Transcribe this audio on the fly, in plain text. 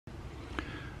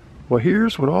Well,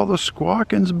 here's what all the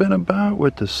squawking's been about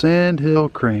with the Sandhill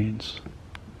cranes.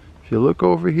 If you look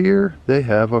over here, they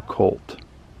have a colt.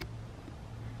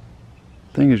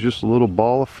 Thing is just a little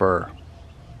ball of fur.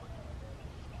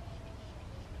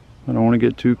 I don't want to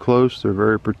get too close. They're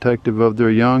very protective of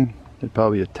their young. They'd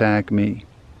probably attack me.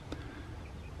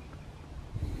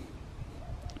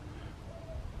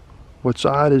 What's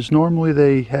odd is normally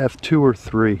they have 2 or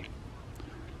 3.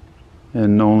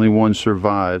 And only one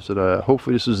survives.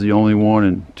 Hopefully this is the only one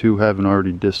and 2 haven't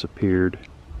already disappeared.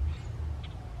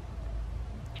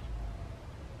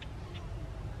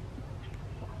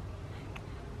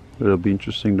 It'll be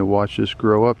interesting to watch this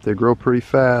grow up. They grow pretty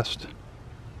fast.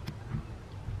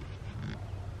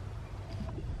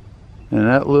 And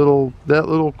that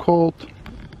little colt,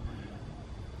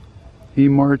 he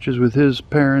marches with his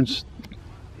parents.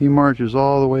 He marches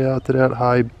all the way out to that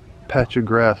high patch of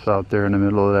grass out there in the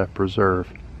middle of that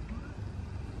preserve.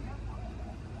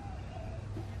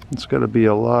 It's got to be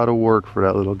a lot of work for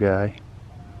that little guy,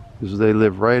 because they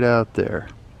live right out there.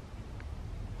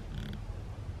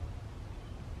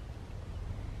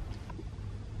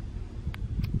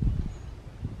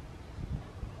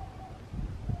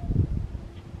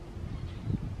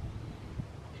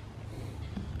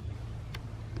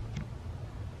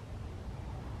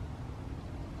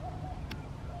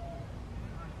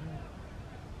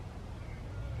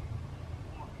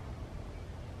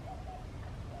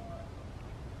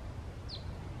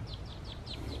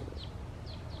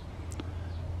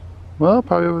 Well,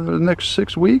 probably over the next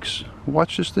 6 weeks,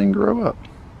 watch this thing grow up.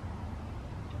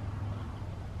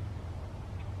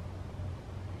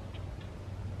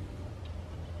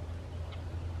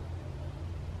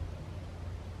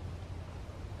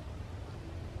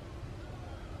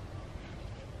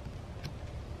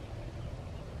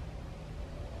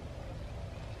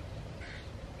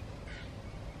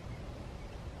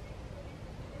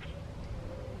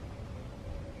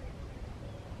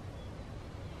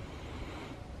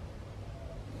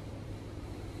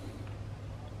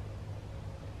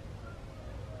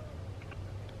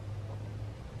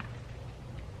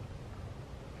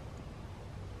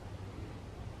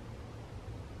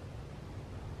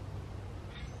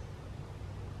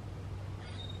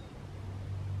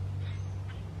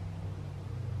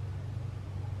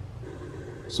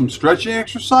 Some stretching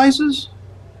exercises.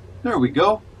 There we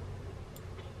go.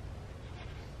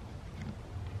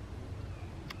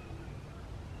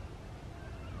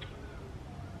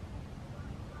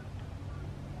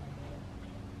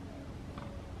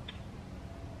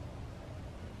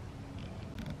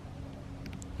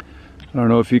 I don't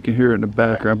know if you can hear it in the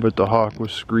background, but the hawk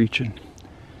was screeching.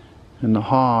 And the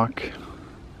hawk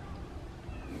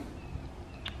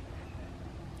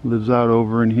lives out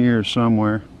over in here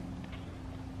somewhere.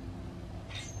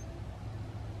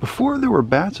 Before there were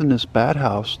bats in this bat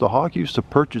house, the hawk used to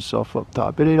perch itself up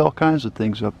top. It ate all kinds of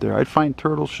things up there. I'd find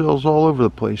turtle shells all over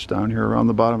the place down here around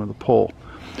the bottom of the pole.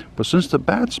 But since the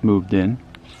bats moved in,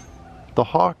 the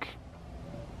hawk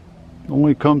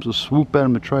only comes to swoop at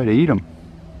them to try to eat them.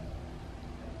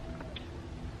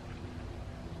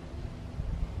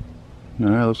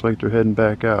 Alright, looks like they're heading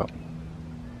back out.